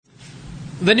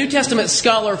The New Testament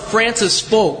scholar Francis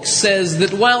Folk says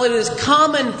that while it is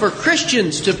common for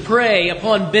Christians to pray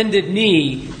upon bended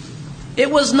knee,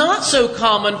 it was not so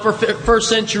common for first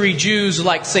century Jews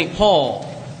like St. Paul.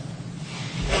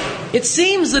 It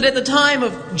seems that at the time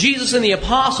of Jesus and the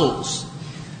apostles,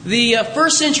 the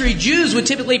first century Jews would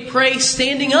typically pray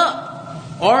standing up,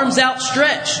 arms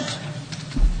outstretched.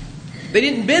 They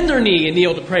didn't bend their knee and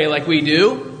kneel to pray like we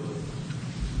do,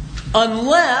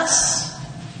 unless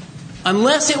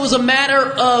it was a matter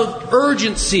of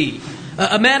urgency,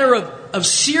 a matter of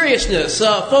seriousness.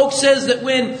 Folk says that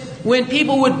when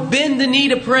people would bend the knee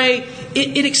to pray,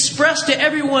 it expressed to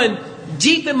everyone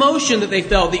deep emotion that they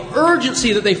felt, the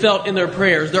urgency that they felt in their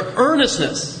prayers, their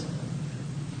earnestness.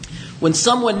 When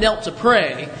someone knelt to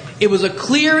pray, it was a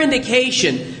clear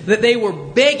indication that they were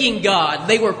begging God,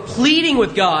 they were pleading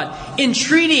with God,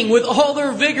 entreating with all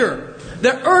their vigor,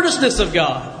 the earnestness of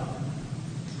God.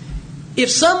 If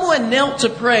someone knelt to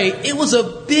pray, it was a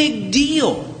big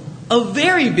deal, a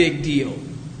very big deal.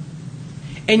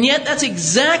 And yet that's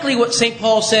exactly what St.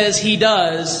 Paul says he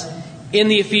does in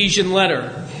the Ephesian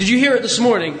letter. Did you hear it this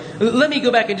morning? Let me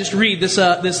go back and just read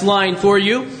this line for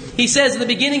you. He says at the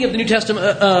beginning of the New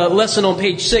Testament lesson on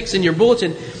page 6 in your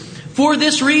bulletin, "For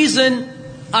this reason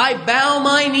I bow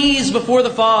my knees before the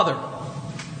Father."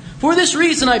 For this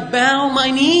reason I bow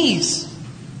my knees.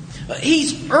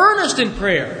 He's earnest in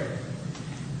prayer.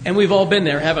 And we've all been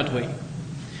there, haven't we?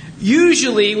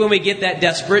 Usually when we get that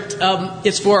desperate,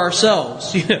 it's for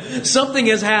ourselves. Something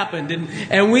has happened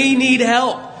and we need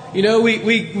help. We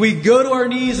go to our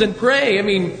knees and pray. I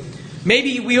mean,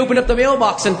 maybe we opened up the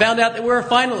mailbox and found out that we're a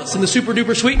finalist in the Super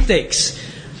Duper Sweepstakes.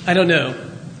 I don't know.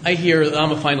 I hear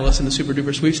I'm a finalist in the Super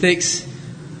Duper Sweepstakes.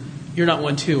 You're not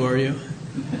one too, are you?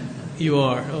 You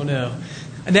are. Oh no.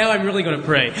 Now I'm really going to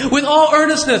pray with all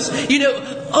earnestness.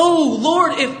 Oh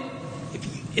Lord,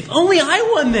 if only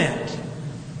I won that.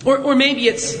 Or maybe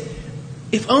it's,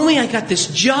 if only I got this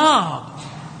job.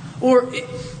 Or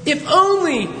if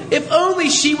only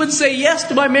she would say yes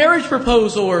to my marriage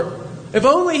proposal. Or if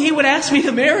only he would ask me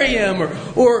to marry him.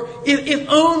 Or if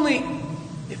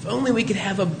only we could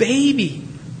have a baby.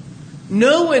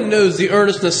 No one knows the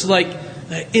earnestness like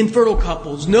infertile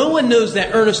couples. No one knows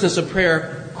that earnestness of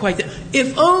prayer quite that.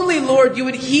 If only, Lord, you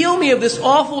would heal me of this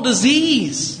awful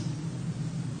disease.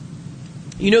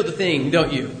 You know the thing,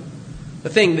 don't you? The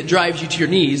thing that drives you to your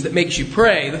knees, that makes you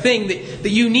pray. The thing that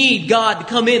you need God to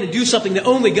come in and do something that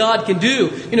only God can do.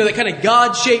 That kind of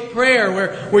God-shaped prayer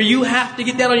where you have to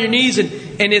get down on your knees and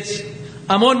it's,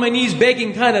 I'm on my knees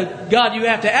begging kind of, God, you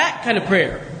have to act kind of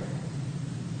prayer.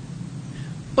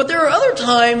 But there are other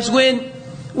times when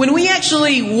we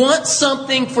actually want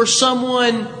something for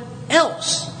someone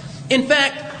else. In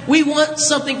fact, we want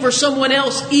something for someone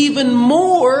else even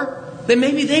more than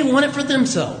maybe they want it for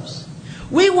themselves.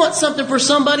 We want something for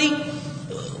somebody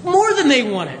more than they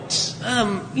want it.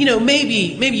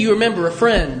 Maybe you remember a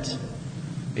friend,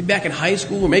 maybe back in high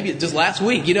school, or maybe just last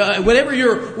week. Whatever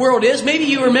your world is, maybe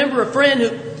you remember a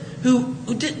friend who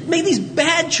made these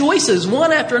bad choices,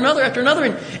 one after another,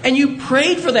 and you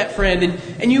prayed for that friend,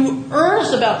 and you were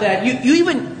earnest about that. You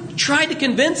even tried to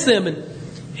convince them,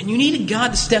 and you needed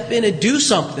God to step in and do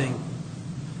something.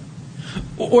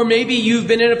 Or maybe you've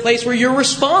been in a place where you're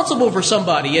responsible for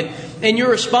somebody and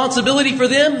your responsibility for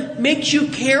them makes you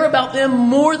care about them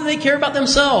more than they care about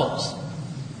themselves.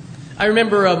 I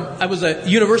remember I was a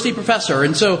university professor,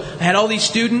 and so I had all these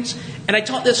students, and I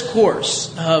taught this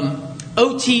course,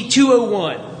 OT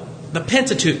 201, the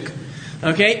Pentateuch.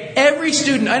 Okay? Every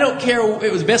student, I don't care,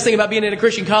 it was the best thing about being in a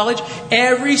Christian college,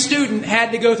 every student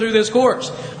had to go through this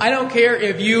course. I don't care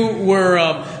if you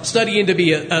were studying to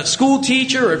be a school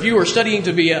teacher, or if you were studying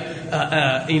to be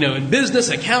in business,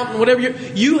 accountant, whatever,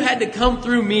 you had to come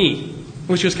through me,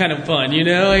 which was kind of fun,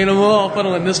 we're all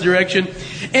funnel in this direction.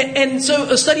 And so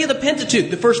a study of the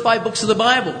Pentateuch, the first 5 books of the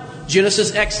Bible,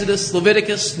 Genesis, Exodus,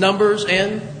 Leviticus, Numbers,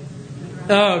 and...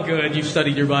 Oh, good. You've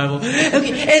studied your Bible.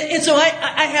 Okay. And so I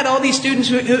had all these students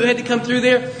who had to come through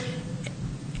there.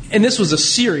 And this was a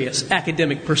serious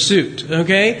academic pursuit.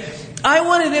 Okay. I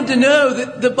wanted them to know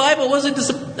that the Bible wasn't just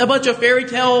a bunch of fairy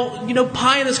tale,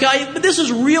 pie in the sky. But this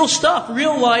is real stuff,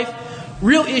 real life,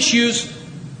 real issues,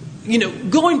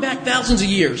 going back thousands of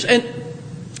years.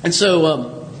 And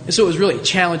so it was really a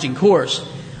challenging course.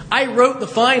 I wrote the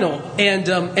final, and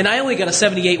I only got a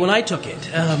 78 when I took it.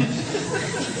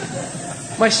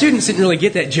 My students didn't really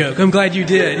get that joke. I'm glad you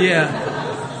did. Yeah.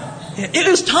 It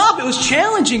was tough. It was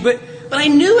challenging, but I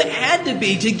knew it had to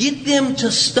be to get them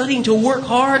to studying, to work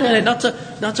hard at it,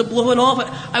 not to blow it off.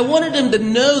 I wanted them to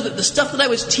know that the stuff that I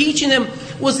was teaching them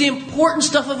was the important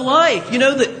stuff of life.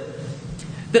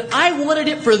 that I wanted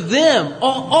it for them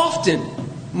often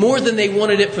more than they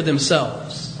wanted it for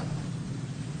themselves.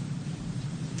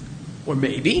 Or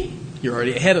maybe you're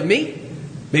already ahead of me.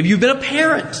 Maybe you've been a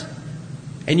parent.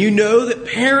 And you know that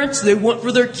parents, they want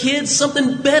for their kids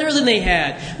something better than they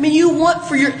had. I mean, you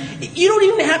don't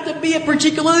even have to be a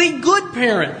particularly good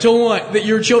parent to want that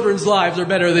your children's lives are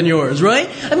better than yours, right?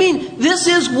 I mean, this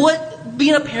is what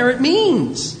being a parent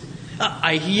means.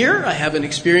 I haven't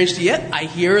experienced it yet, I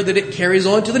hear that it carries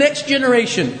on to the next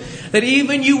generation. That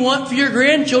even you want for your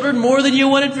grandchildren more than you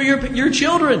wanted for your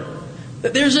children.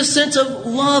 That there's a sense of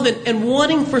love and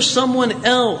wanting for someone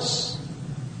else.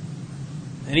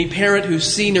 Any parent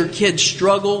who's seen their kid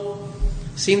struggle,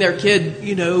 seen their kid,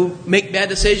 make bad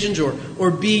decisions or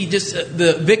be just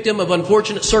the victim of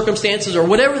unfortunate circumstances or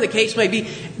whatever the case may be,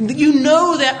 you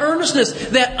know that earnestness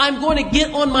that I'm going to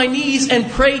get on my knees and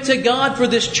pray to God for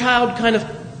this child kind of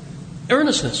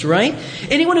earnestness, right?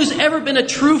 Anyone who's ever been a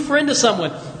true friend to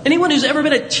someone, anyone who's ever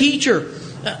been a teacher,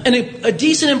 a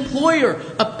decent employer,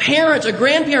 a parent, a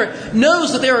grandparent,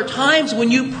 knows that there are times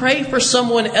when you pray for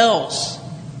someone else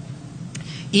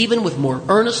even with more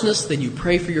earnestness than you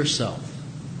pray for yourself.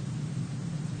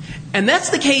 And that's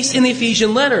the case in the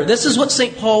Ephesian letter. This is what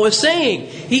St. Paul is saying.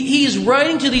 He is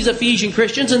writing to these Ephesian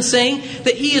Christians and saying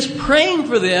that he is praying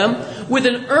for them with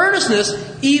an earnestness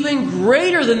even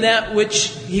greater than that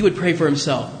which he would pray for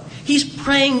himself. He's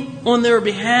praying on their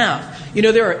behalf.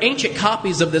 There are ancient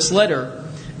copies of this letter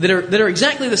that are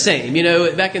exactly the same.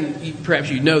 Back in, perhaps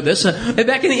you know this,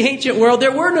 back in the ancient world,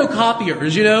 there were no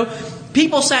copiers,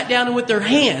 People sat down and with their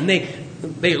hand,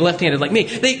 they left-handed like me,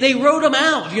 they wrote them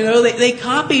out, they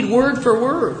copied word for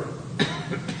word.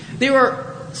 There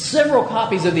are several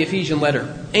copies of the Ephesian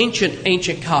letter,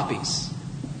 ancient copies.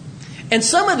 And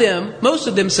most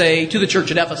of them say to the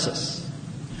church at Ephesus.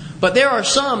 But there are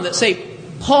some that say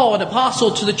Paul, an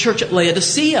apostle to the church at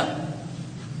Laodicea.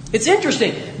 It's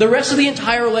interesting. The rest of the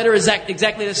entire letter is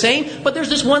exactly the same, but there's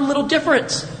this one little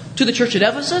difference. To the church at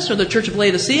Ephesus or the church of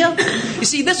Laodicea. You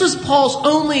see, this was Paul's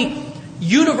only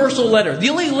universal letter. The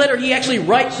only letter he actually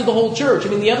writes to the whole church.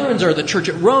 The other ones are the church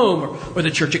at Rome or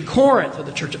the church at Corinth or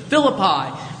the church at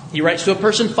Philippi. He writes to a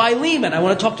person, Philemon. I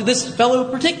want to talk to this fellow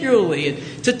particularly,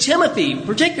 and to Timothy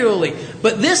particularly.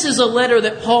 But this is a letter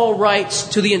that Paul writes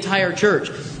to the entire church.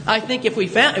 I think if we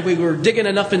were digging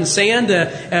enough in sand,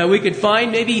 we could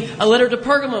find maybe a letter to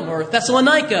Pergamum or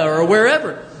Thessalonica or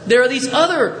wherever. There are these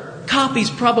other copies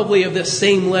probably of this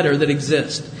same letter that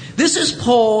exist. This is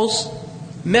Paul's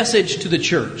message to the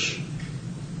church.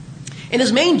 And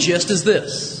his main gist is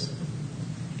this.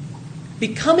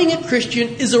 Becoming a Christian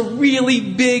is a really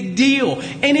big deal,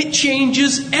 and it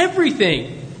changes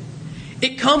everything.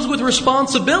 It comes with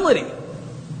responsibility.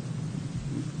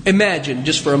 Imagine,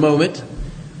 just for a moment,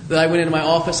 that I went into my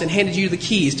office and handed you the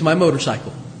keys to my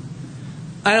motorcycle.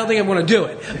 I don't think I'm going to do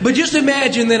it. But just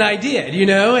imagine that I did,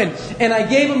 and I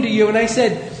gave them to you and I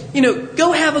said,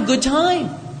 go have a good time.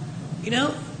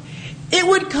 It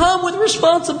would come with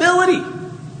responsibility.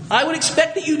 I would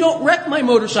expect that you don't wreck my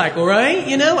motorcycle, right?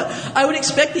 I would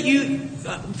expect that you,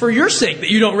 for your sake, that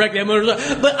you don't wreck that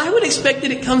motorcycle. But I would expect that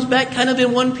it comes back kind of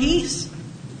in one piece.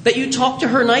 That you talk to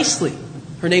her nicely.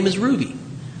 Her name is Ruby.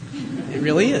 It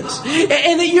really is.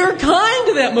 And that you're kind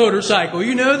to that motorcycle,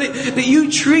 that you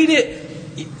treat it.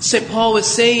 St. Paul is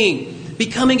saying,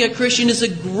 becoming a Christian is a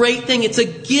great thing. It's a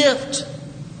gift.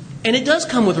 And it does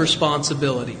come with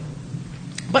responsibility.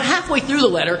 But halfway through the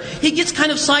letter, he gets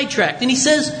kind of sidetracked. And he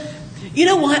says, you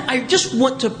know what? I just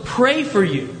want to pray for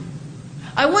you.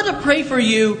 I want to pray for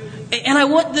you. And I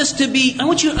want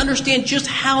you to understand just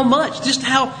how much, just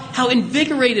how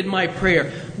invigorated my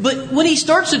prayer. But when he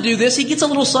starts to do this, he gets a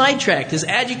little sidetracked. His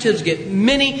adjectives get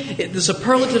many, the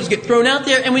superlatives get thrown out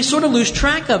there, and we sort of lose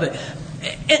track of it.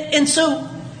 And so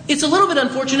it's a little bit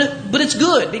unfortunate, but it's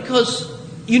good because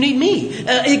you need me.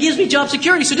 It gives me job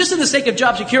security. So just in the sake of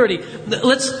job security,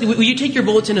 will you take your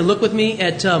bulletin and look with me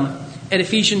at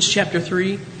Ephesians chapter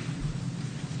 3?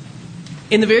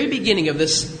 In the very beginning of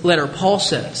this letter, Paul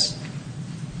says,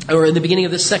 or in the beginning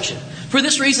of this section, for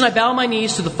this reason I bow my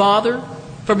knees to the Father,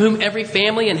 from whom every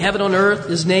family in heaven and on earth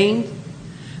is named,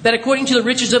 that according to the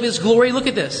riches of his glory, look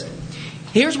at this.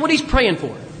 Here's what he's praying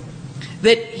for.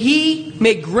 That he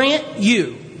may grant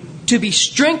you to be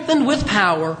strengthened with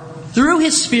power through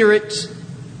his Spirit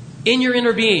in your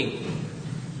inner being.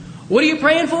 What are you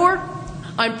praying for?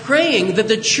 I'm praying that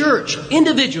the church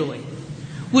individually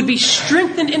would be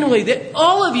strengthened inwardly. That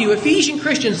all of you, Ephesian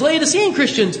Christians, Laodicean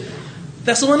Christians,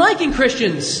 Thessalonican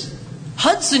Christians,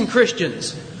 Hudson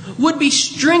Christians, would be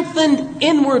strengthened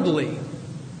inwardly.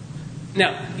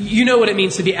 Now, you know what it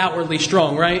means to be outwardly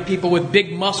strong, right? People with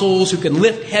big muscles who can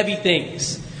lift heavy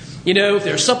things. If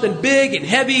there's something big and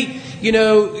heavy,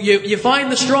 you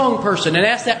find the strong person and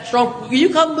ask that strong, will you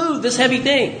come move this heavy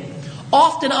thing?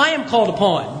 Often I am called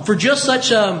upon for just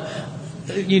such, not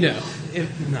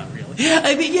really.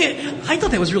 I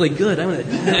thought that was really good.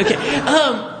 Okay.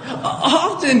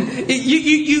 Often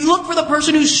you look for the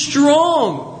person who's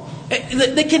strong.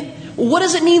 That can. What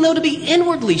does it mean, though, to be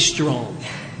inwardly strong?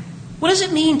 What does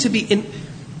it mean to be?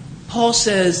 Paul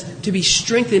says to be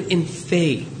strengthened in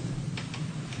faith.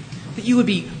 That you would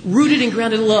be rooted and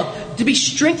grounded in love. To be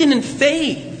strengthened in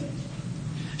faith.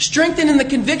 Strengthened in the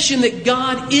conviction that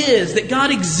God is, that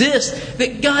God exists,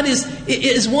 that God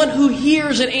is one who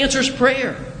hears and answers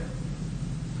prayer.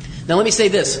 Now let me say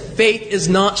this. Faith is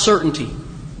not certainty.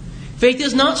 Faith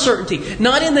is not certainty.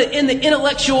 Not in the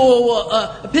intellectual,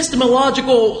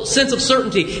 epistemological sense of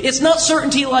certainty. It's not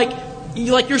certainty like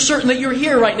you're certain that you're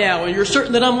here right now, and you're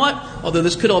certain that I'm what? Although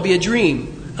this could all be a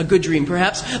dream. A good dream,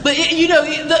 perhaps. But,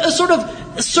 the sort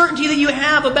of certainty that you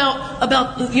have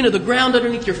about the ground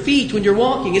underneath your feet when you're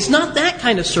walking. It's not that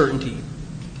kind of certainty.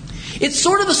 It's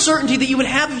sort of the certainty that you would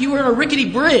have if you were on a rickety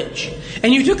bridge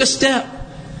and you took a step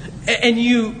and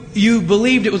you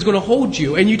believed it was going to hold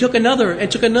you, and you took another and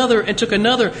took another and took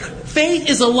another. Faith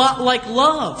is a lot like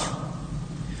love.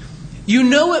 You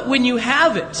know it when you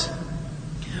have it.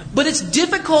 But it's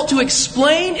difficult to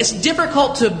explain, it's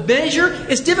difficult to measure,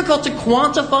 it's difficult to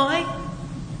quantify,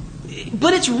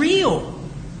 but it's real.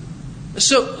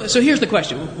 So here's the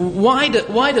question. Why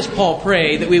does Paul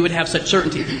pray that we would have such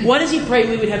certainty? Why does he pray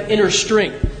we would have inner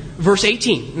strength? Verse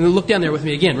 18. Look down there with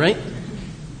me again, right?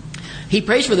 He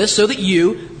prays for this so that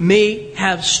you may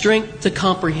have strength to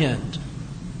comprehend.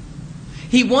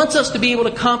 He wants us to be able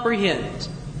to comprehend.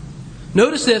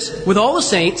 Notice this, with all the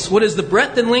saints, what is the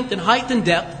breadth and length and height and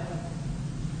depth?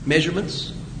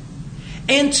 Measurements.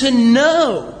 And to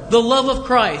know the love of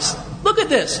Christ. Look at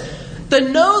this. To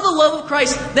know the love of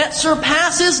Christ that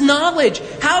surpasses knowledge.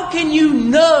 How can you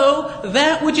know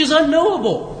that which is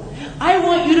unknowable? I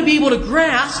want you to be able to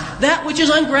grasp that which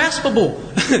is ungraspable.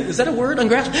 Is that a word?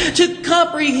 Ungraspable? To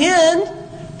comprehend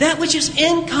that which is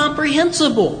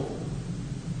incomprehensible.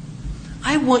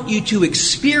 I want you to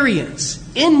experience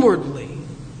inwardly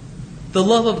the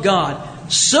love of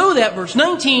God so that, verse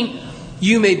 19,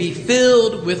 you may be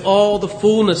filled with all the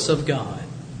fullness of God.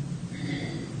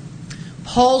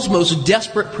 Paul's most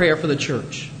desperate prayer for the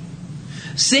church.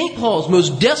 St. Paul's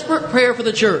most desperate prayer for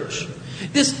the church.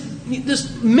 This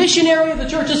missionary of the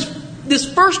church,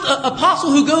 this first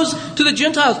apostle who goes to the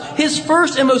Gentiles, his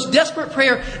first and most desperate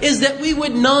prayer is that we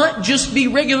would not just be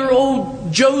regular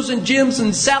old Joes and Jims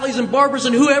and Sallys and Barbers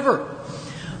and whoever,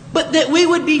 but that we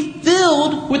would be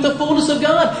filled with the fullness of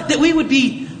God. That we would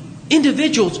be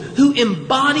individuals who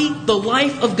embody the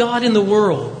life of God in the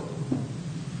world.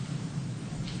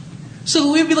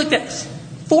 So we would be like that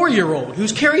 4-year-old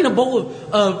who's carrying a bowl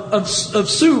of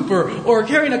soup or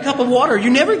carrying a cup of water. You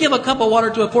never give a cup of water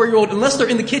to a 4-year-old unless they're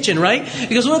in the kitchen, right?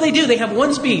 Because what do? They have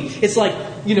one speed. It's like,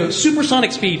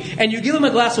 supersonic speed. And you give them a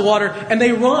glass of water and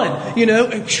they run,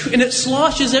 and it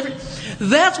sloshes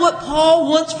That's what Paul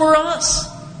wants for us.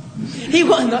 He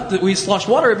wants, not that we slosh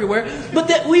water everywhere, but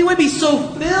that we would be so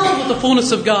filled with the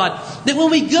fullness of God that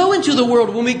when we go into the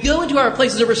world, when we go into our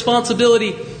places of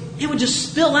responsibility, it would just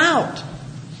spill out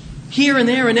here and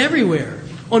there and everywhere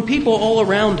on people all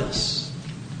around us.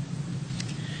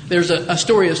 There's a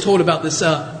story that's told about this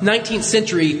 19th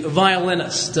century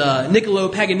violinist, Niccolo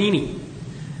Paganini.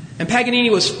 And Paganini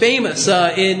was famous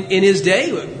in his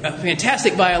day, a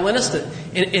fantastic violinist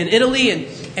in Italy.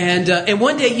 And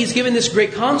one day he's given this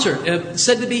great concert,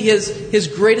 said to be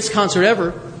his greatest concert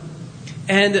ever.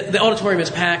 And the auditorium is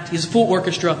packed. He's a full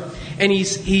orchestra, and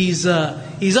he's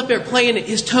up there playing.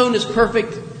 His tone is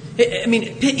perfect.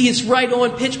 He's right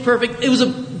on, pitch perfect. It was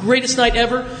the greatest night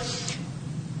ever.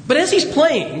 But as he's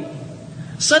playing,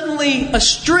 suddenly a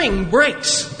string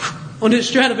breaks on his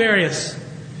Stradivarius,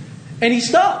 and he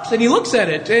stops and he looks at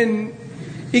it, and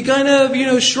he kind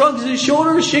of shrugs his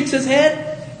shoulders, shakes his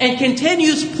head, and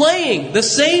continues playing the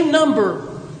same number,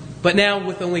 but now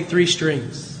with only 3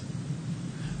 strings.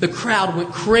 The crowd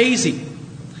went crazy.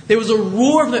 There was a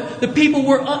roar. The people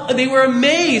were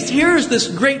amazed. Here's this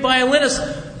great violinist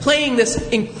playing this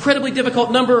incredibly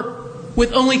difficult number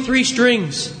with only 3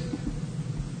 strings.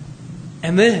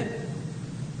 And then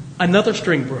another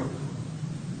string broke.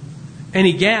 And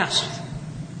he gasped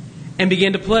and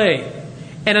began to play.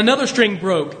 And another string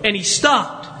broke, and he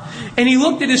stopped. And he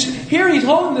looked at he's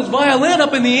holding this violin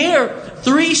up in the air,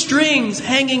 3 strings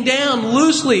hanging down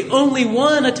loosely, only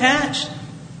 1 attached.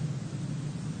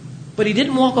 But he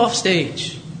didn't walk off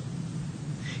stage.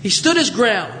 He stood his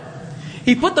ground.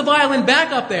 He put the violin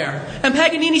back up there, and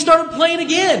Paganini started playing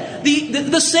again.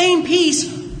 The same piece,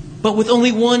 but with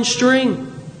only one string.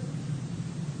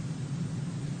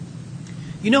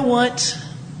 You know what?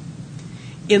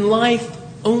 In life,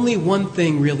 only one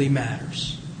thing really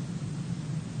matters.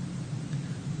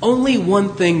 Only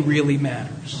one thing really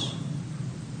matters.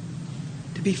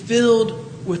 To be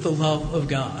filled with the love of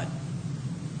God.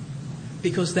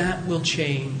 Because that will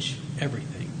change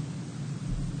everything.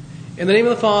 In the name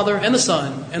of the Father, and the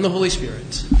Son, and the Holy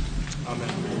Spirit.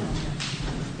 Amen.